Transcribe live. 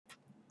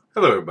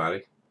Hello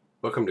everybody,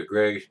 welcome to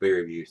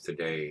Gregsbeerreviews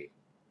today.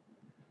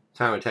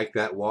 Time to take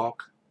that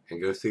walk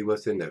and go see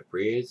what's in the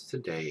fridge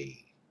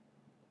today.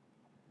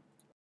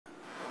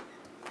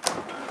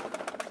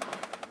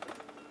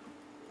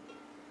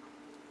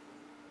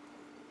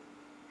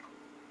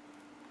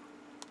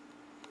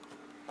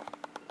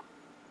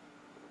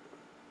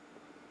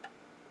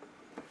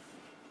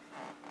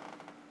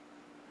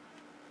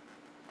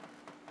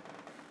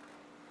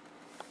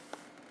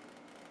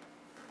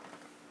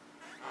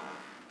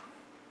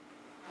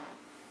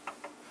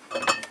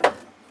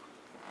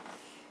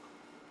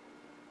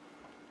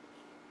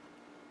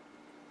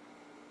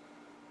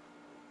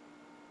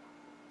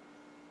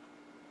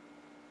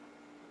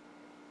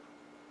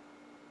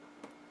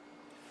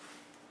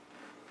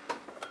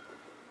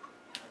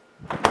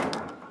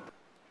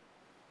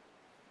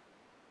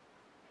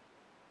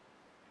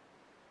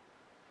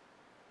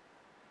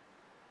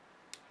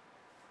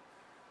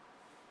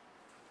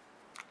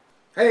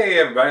 Hey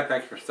everybody,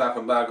 thanks for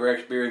stopping by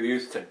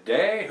Gregsbeerreviews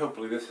today.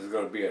 Hopefully this is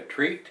going to be a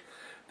treat.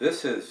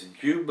 This is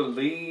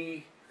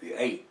Jubilee the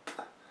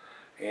 8th.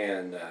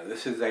 And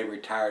this is a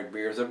retired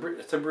beer.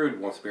 It's a brewed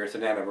once beer. It's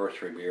an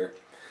anniversary beer.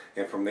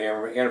 And from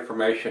the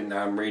information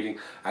I'm reading,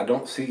 I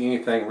don't see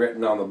anything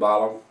written on the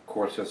bottle. Of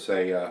course, it's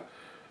a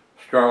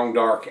strong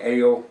dark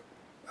ale.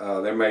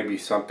 There may be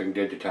something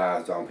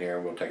digitized on here,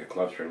 and we'll take a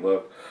closer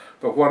look.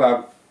 But what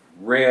I've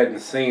read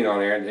and seen on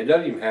here, it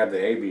doesn't even have the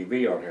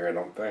ABV on here, I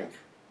don't think.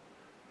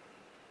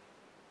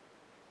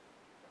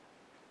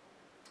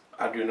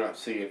 I do not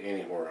see it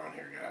anywhere on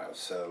here, guys.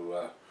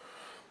 So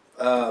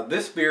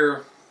this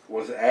beer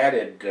was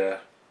added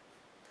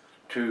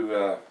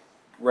to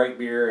Rate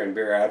Beer and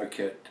Beer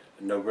Advocate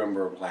in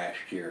November of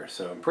last year.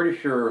 So I'm pretty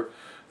sure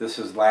this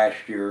is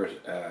last year's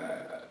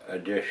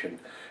edition.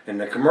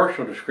 And the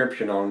commercial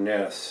description on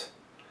this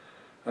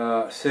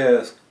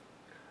says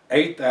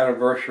 8th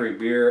anniversary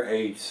beer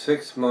aged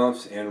 6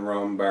 months in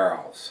rum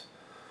barrels.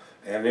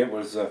 And it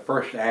was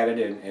first added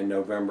in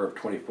November of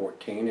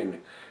 2014,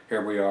 and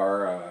here we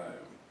are,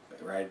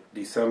 right,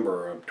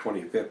 December of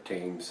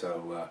 2015.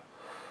 So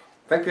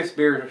I think this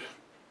beer's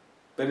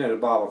been in a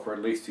bottle for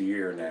at least a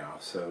year now.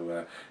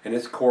 So and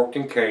it's corked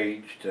and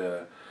caged.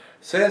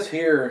 Says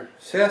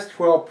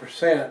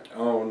 12%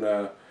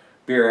 on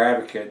Beer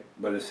Advocate,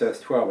 but it says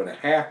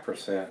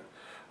 12.5%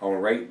 on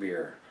Rate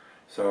Beer.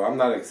 So I'm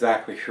not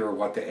exactly sure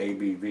what the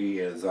ABV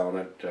is on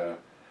it.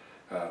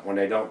 When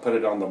they don't put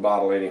it on the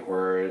bottle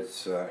anywhere,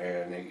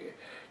 and it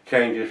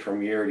changes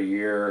from year to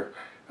year,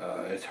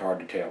 it's hard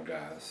to tell,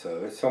 guys.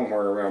 So it's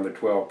somewhere around the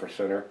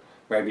 12%er,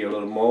 maybe a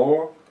little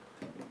more,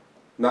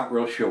 not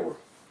real sure.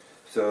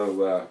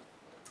 So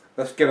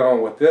let's get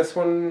on with this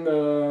one.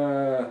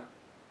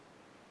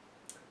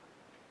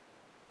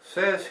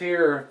 Says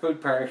here,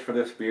 food pairings for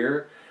this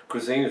beer.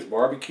 Cuisine is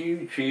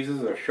barbecue,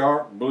 cheeses are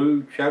sharp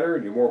blue cheddar,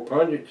 and your more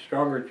pungent,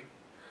 stronger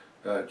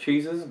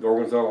cheeses,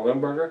 Gorgonzola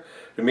Limburger.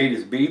 The meat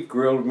is beef,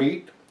 grilled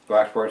meat,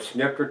 glassware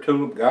snifter,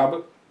 tulip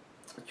goblet,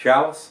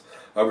 chalice,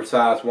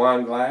 oversized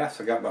wine glass.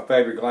 I got my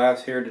favorite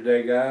glass here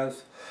today,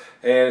 guys.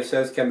 And it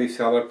says can be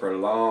sold for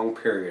long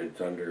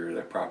periods under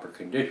the proper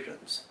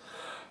conditions.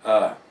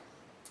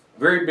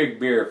 Very big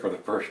beer for the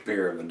first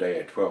beer of the day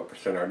at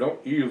 12%. I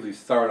don't usually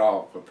start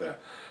off with a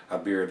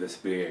beer this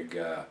big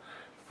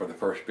for the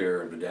first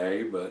beer of the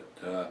day, but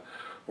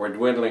we're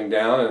dwindling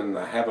down, and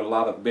I have a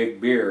lot of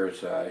big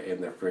beers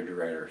in the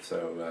refrigerator.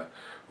 So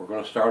we're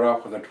going to start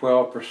off with a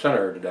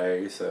 12%er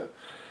today. So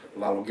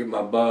I will get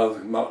my buzz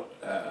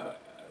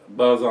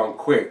on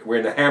quick. We're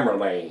in the hammer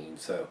lane.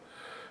 So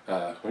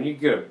when you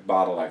get a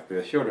bottle like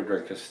this, you ought to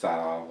drink this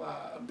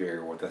style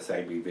beer with this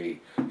ABV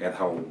at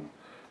home.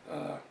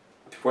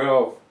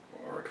 12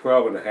 or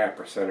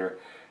 12.5%er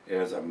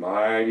is a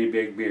mighty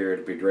big beer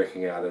to be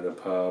drinking out in a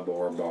pub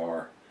or a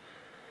bar.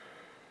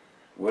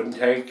 Wouldn't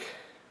take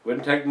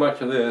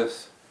much of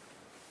this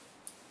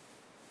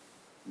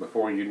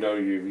before you know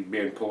you're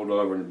being pulled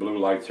over and the blue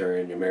lights are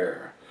in your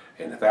mirror.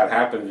 And if that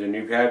happens and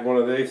you've had one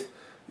of these,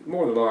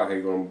 more than likely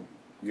you're going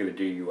to get a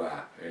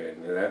DUI,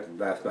 and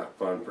that's not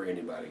fun for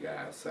anybody,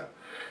 guys. So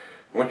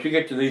once you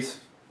get to these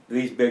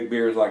big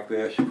beers like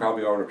this, you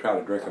probably ought to try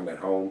to drink them at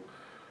home.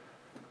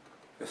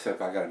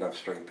 Except I got enough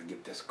strength to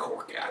get this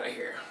cork out of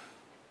here.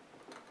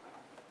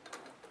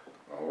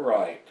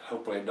 Alright,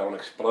 hopefully it don't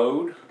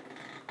explode.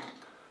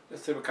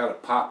 Let's see what kind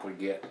of pop we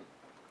get.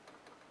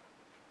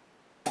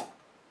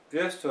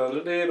 Just a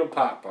little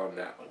pop on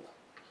that one.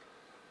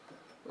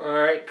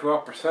 Alright,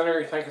 12%er,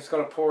 you think it's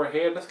going to pour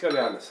ahead? Let's go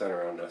down the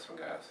center on this one,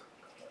 guys.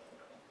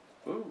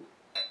 Ooh.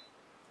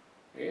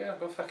 Yeah,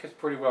 looks like it's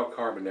pretty well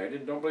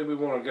carbonated. Don't believe we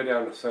want to go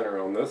down the center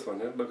on this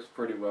one. It looks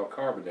pretty well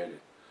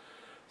carbonated.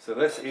 So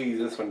let's ease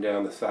this one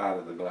down the side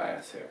of the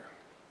glass here.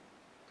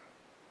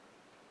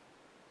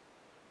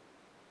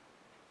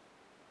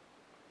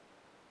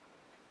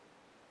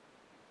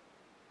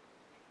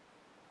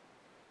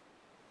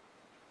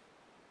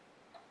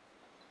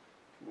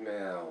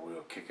 Now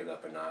we'll kick it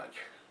up a notch.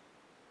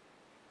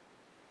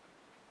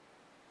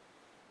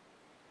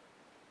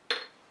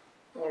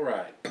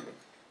 Alright.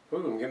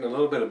 Ooh, I'm getting a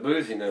little bit of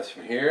booziness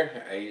from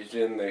here, aged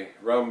in the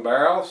rum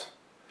barrels.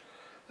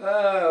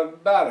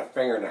 About a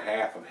finger and a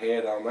half of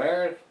head on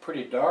there. It's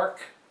pretty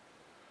dark.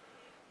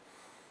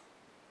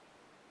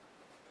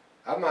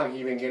 I'm not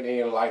even getting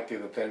any light through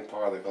the thin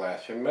part of the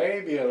glass. There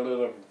may be a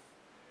little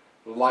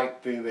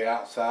light through the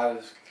outside.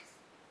 It's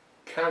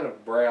kind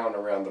of brown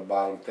around the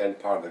bottom thin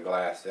part of the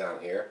glass down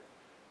here.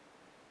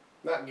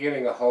 Not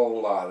getting a whole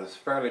lot. It's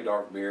fairly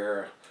dark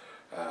beer.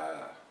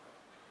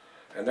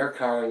 And they're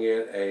calling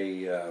it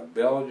a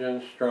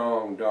Belgian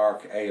strong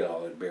dark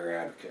ale at Beer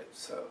Advocate.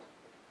 So,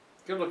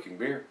 good looking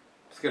beer.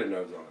 Let's get a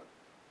nose on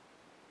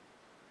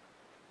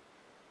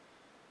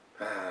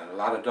it. A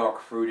lot of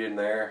dark fruit in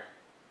there.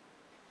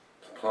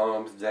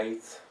 Plums,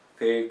 dates,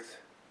 figs,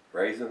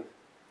 raisins.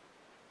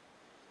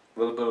 A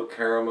little bit of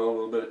caramel, a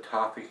little bit of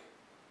toffee.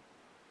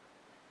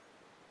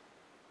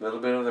 A little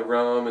bit of the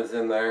rum is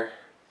in there.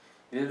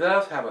 It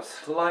does have a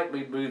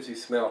slightly boozy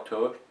smell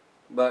to it,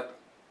 but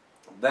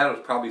that'll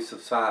probably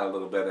subside a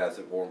little bit as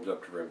it warms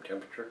up to room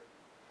temperature.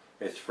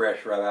 It's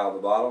fresh right out of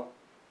the bottle.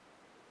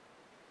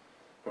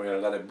 We're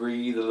going to let it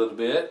breathe a little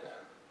bit.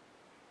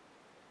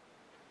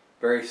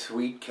 Very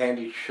sweet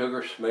candied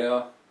sugar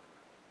smell.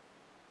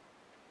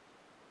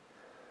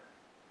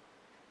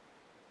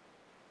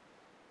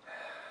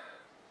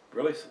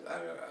 Really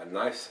a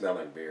nice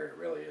smelling beer, it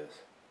really is.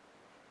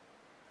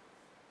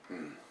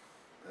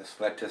 Let's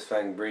let this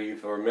thing breathe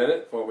for a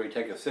minute before we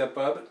take a sip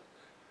of it.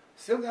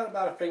 Still got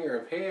about a finger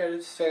of head.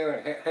 It's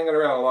hanging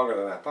around longer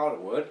than I thought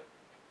it would.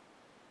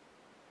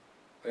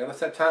 Well,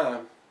 it's that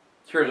time.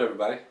 Cheers,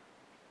 everybody.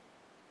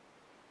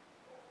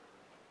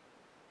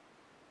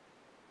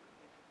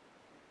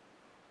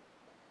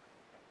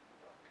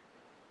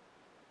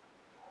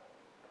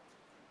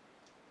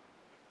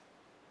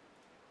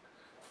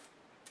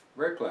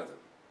 Very pleasant.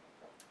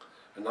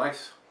 A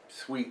nice,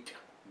 sweet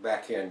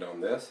back end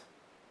on this.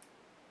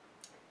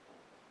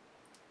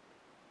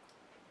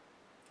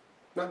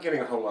 Not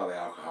getting a whole lot of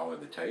alcohol in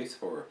the taste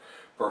for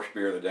first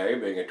beer of the day,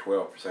 being a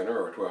 12%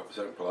 or a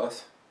 12%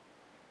 plus.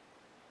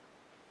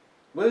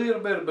 A little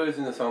bit of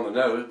booziness on the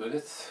nose, but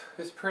it's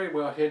pretty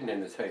well hidden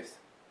in the taste.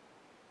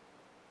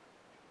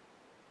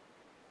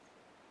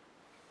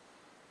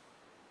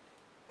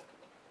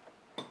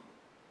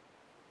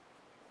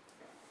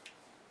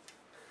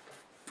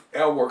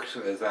 Alewerks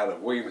is out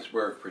of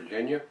Williamsburg,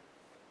 Virginia.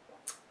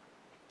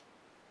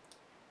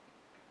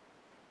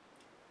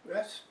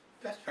 That's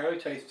fairly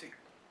tasty.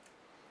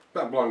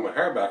 Not blowing my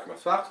hair back or my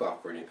socks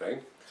off or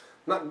anything.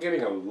 Not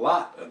getting a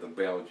lot of the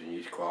Belgian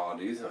yeast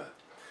qualities,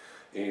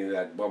 any of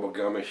that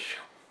bubblegumish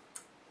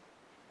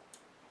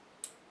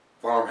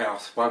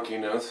farmhouse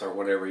funkiness or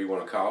whatever you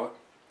want to call it.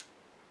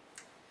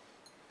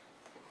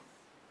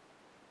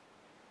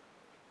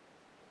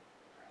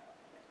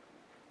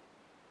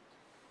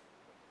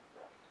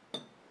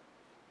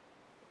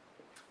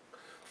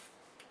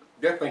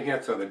 Definitely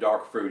hints of the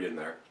dark fruit in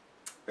there.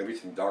 Maybe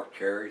some dark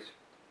cherries.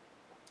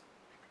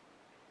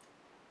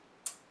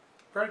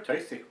 Very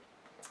tasty.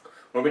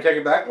 When we take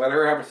it back, let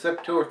her have a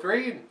sip, 2 or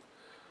 3, and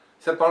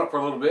sip on it for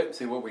a little bit and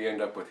see what we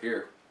end up with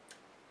here.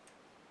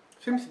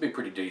 Seems to be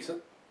pretty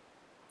decent.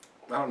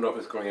 I don't know if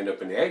it's going to end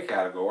up in the A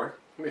category.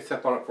 Let me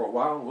sip on it for a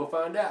while and we'll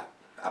find out.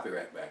 I'll be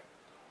right back.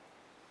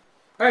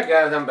 Alright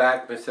guys, I'm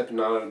back. Been sipping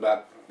on it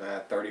about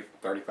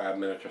 30-35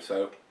 minutes or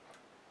so.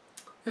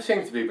 This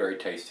seems to be very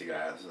tasty,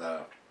 guys.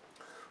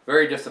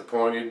 Very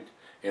disappointed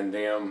in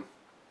them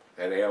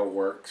at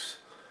Alewerks.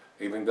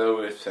 Even though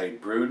it's a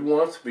brewed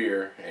once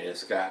beer and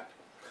it's got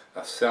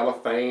a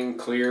cellophane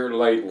clear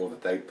label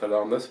that they put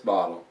on this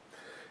bottle.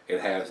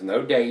 It has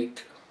no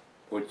date,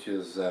 which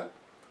is a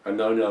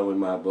no-no in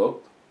my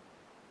book.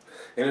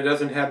 And it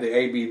doesn't have the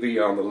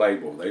ABV on the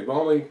label.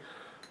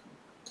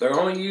 They're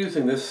only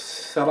using this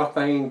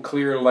cellophane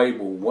clear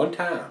label one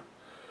time.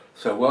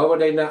 So why would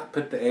they not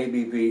put the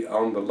ABV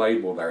on the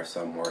label there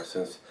somewhere,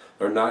 since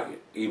they're not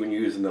even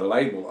using the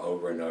label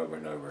over and over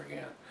and over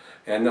again?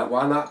 And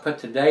why not put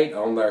the date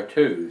on there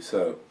too?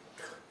 So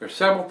there's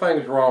several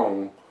things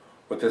wrong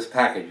with this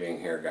packaging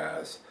here,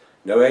 guys.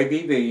 No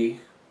ABV,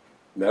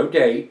 no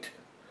date.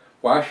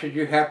 Why should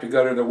you have to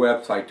go to the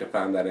website to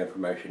find that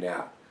information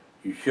out?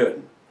 You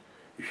shouldn't.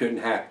 You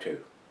shouldn't have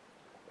to.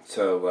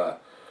 So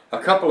a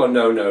couple of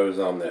no-nos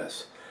on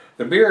this.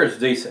 The beer is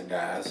decent,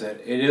 guys.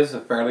 It is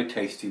a fairly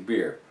tasty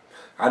beer.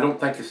 I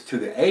don't think it's to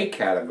the A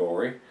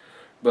category,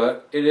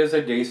 but it is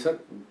a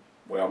decent,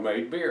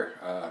 well-made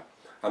beer.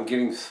 I'm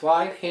getting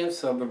slight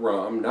hints of the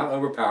rum, not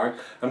overpowering.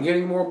 I'm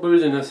getting more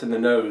booziness in the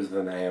nose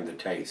than I am the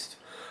taste.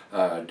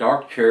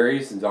 Dark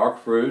cherries and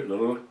dark fruit, a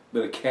little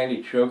bit of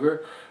candied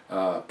sugar,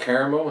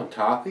 caramel and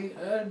toffee.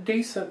 A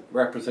decent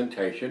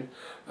representation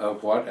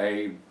of what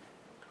a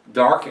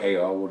dark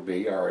ale would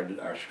be, or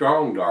a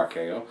strong dark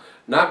ale.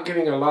 Not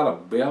getting a lot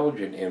of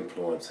Belgian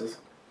influences.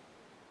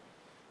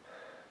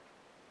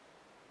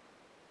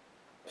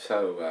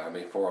 So, I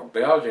mean, for a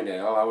Belgian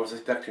ale, I was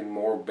expecting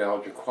more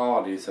Belgian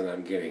qualities than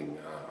I'm getting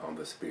on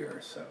this beer.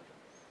 So,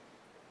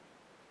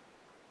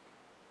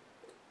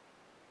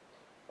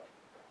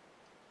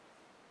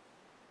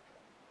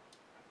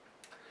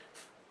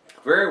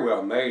 Very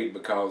well made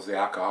because the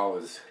alcohol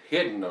is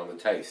hidden on the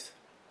taste.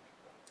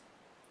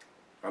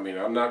 I mean,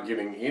 I'm not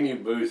getting any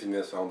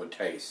booziness on the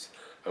taste.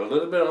 A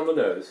little bit on the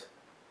nose,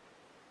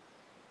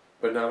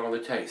 but not on the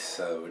taste.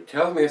 So it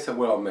tells me it's a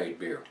well-made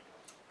beer.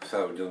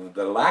 So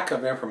the lack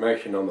of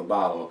information on the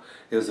bottle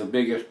is the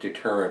biggest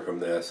deterrent from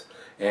this.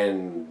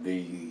 And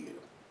the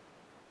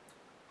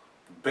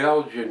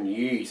Belgian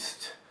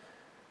yeast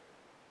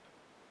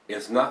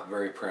is not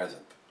very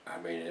present. I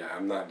mean,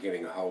 I'm not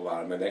getting a whole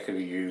lot. I mean, they could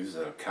have used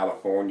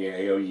California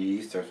ale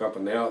yeast or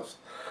something else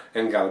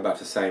and got about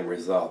the same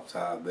results.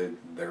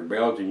 Their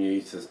Belgian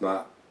yeast is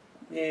not,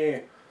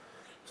 it's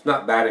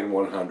not batting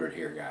 100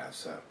 here, guys.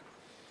 So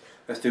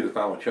let's do the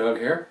final chug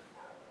here.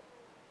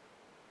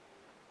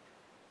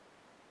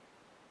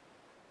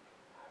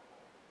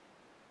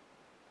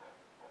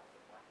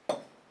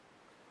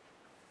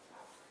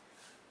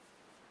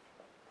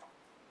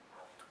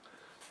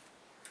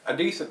 A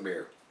decent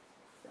beer.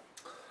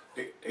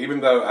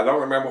 Even though I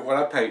don't remember what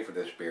I paid for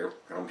this beer,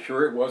 I'm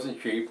sure it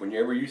wasn't cheap.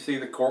 Whenever you see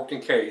the corked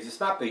in case, it's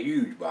not the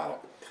huge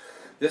bottle.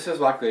 This is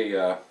like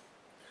the,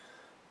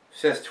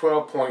 says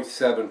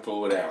 12.7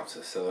 fluid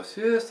ounces, so it's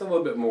just a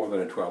little bit more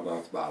than a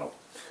 12-ounce bottle.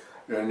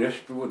 And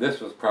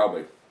this was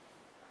probably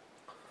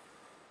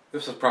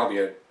an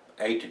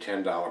 $8 to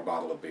 $10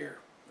 bottle of beer.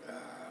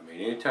 I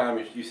mean, anytime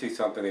you see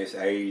something that's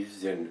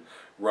aged in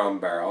rum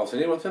barrels,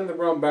 and it was in the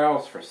rum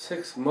barrels for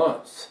 6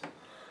 months,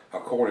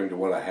 according to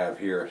what I have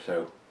here,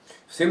 so it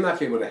seemed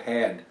like it would have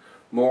had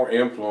more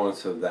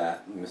influence of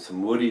that, and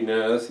some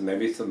woodiness, and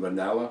maybe some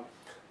vanilla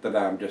that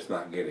I'm just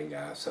not getting,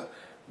 guys. So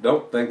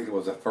don't think it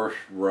was a first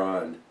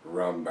run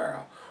rum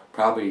barrel.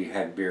 Probably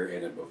had beer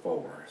in it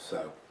before.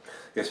 So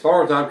as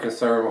far as I'm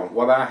concerned, on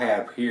what I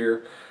have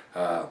here,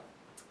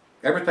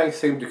 everything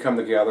seemed to come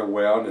together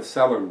well and it's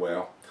cellared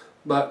well,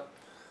 but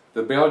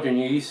the Belgian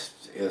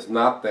yeast is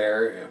not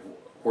there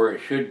where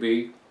it should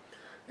be,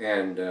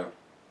 and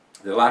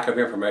the lack of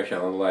information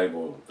on the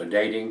label, the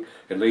dating,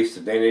 at least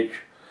the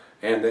vintage,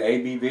 and the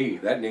ABV,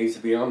 that needs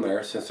to be on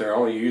there since they're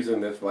only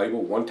using this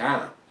label one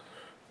time.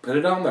 Put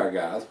it on there,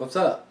 guys. What's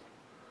up?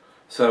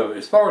 So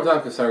as far as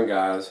I'm concerned,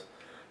 guys,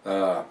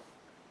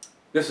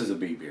 this is a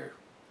B beer,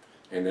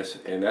 and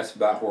that's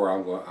about where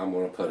I'm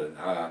going to put it. If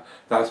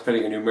I was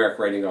putting a numeric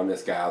rating on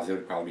this, guys, it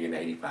would probably be an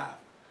 85.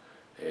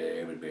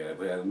 It would be a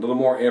little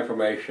more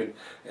information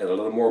and a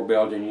little more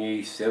Belgian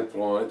yeast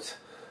influence.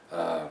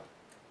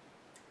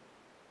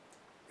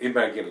 It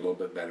might get a little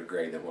bit better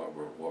grade than what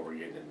we're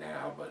getting it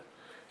now, but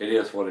it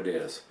is what it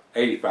is.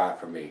 85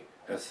 for me.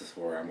 That's just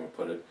where I'm going to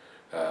put it.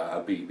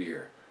 A B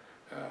beer.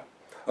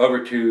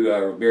 Over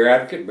to Beer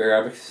Advocate. Beer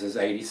Advocate says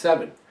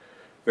 87.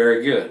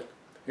 Very good.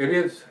 It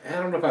is, I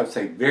don't know if I'd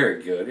say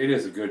very good. It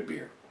is a good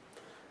beer.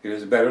 It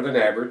is better than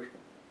average,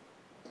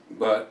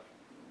 but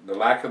the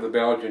lack of the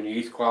Belgian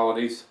yeast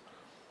qualities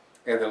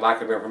and the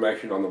lack of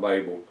information on the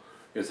label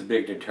is a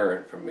big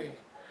deterrent for me.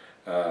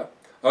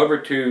 Over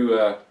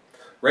to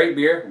Rate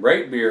Beer.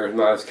 Rate Beer is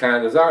not as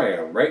kind as I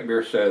am. Rate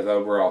Beer says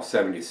overall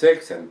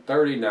 76 and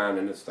 39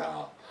 in the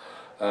style.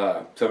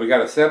 So we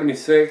got a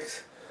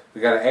 76,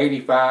 we got an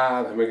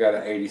 85, and we got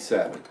an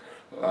 87.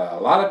 A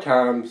lot of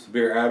times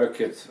Beer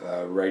Advocates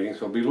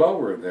ratings will be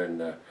lower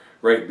than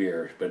Rate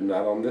Beers, but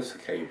not on this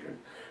occasion.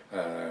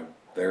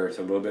 There's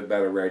a little bit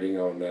better rating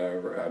on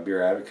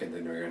Beer Advocate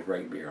than there is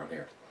Rate Beer on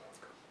here.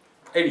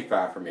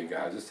 85 for me,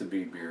 guys. It's a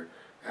B beer.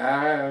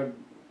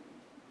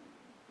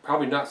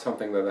 Probably not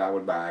something that I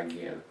would buy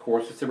again. Of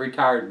course, it's a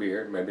retired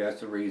beer. Maybe that's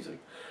the reason.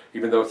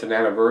 Even though it's an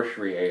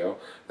anniversary ale,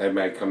 they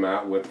may come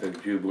out with the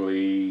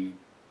Jubilee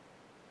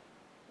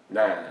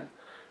 9.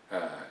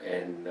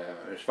 And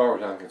as far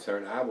as I'm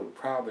concerned, I would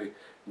probably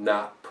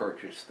not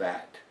purchase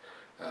that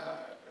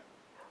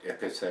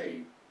if it's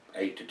a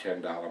 $8 to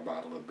 $10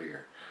 bottle of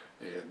beer.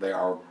 There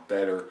are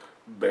better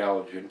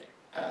Belgian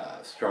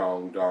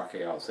strong dark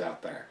ales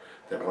out there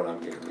than what I'm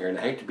getting here. And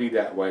I hate to be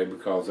that way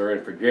because they're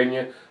in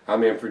Virginia.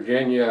 I'm in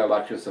Virginia. I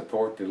like to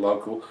support the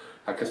local.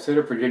 I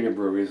consider Virginia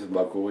breweries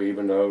local,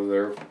 even though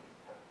they're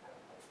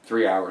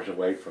 3 hours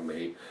away from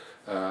me.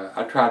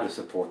 I try to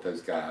support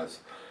those guys.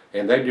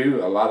 And they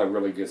do a lot of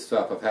really good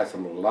stuff. I've had a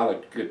lot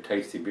of good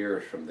tasty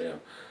beers from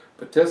them.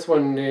 But this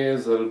one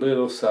is a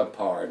little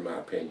subpar in my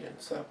opinion.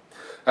 So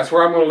that's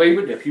where I'm going to leave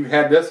it. If you've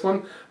had this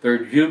one,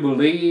 they're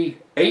Jubilee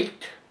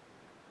 8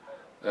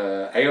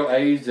 ale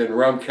aged in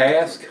rum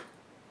cask.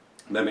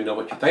 Let me know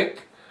what you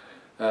think.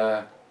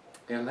 And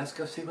let's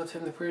go see what's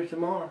in the fridge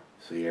tomorrow.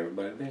 See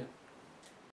everybody then.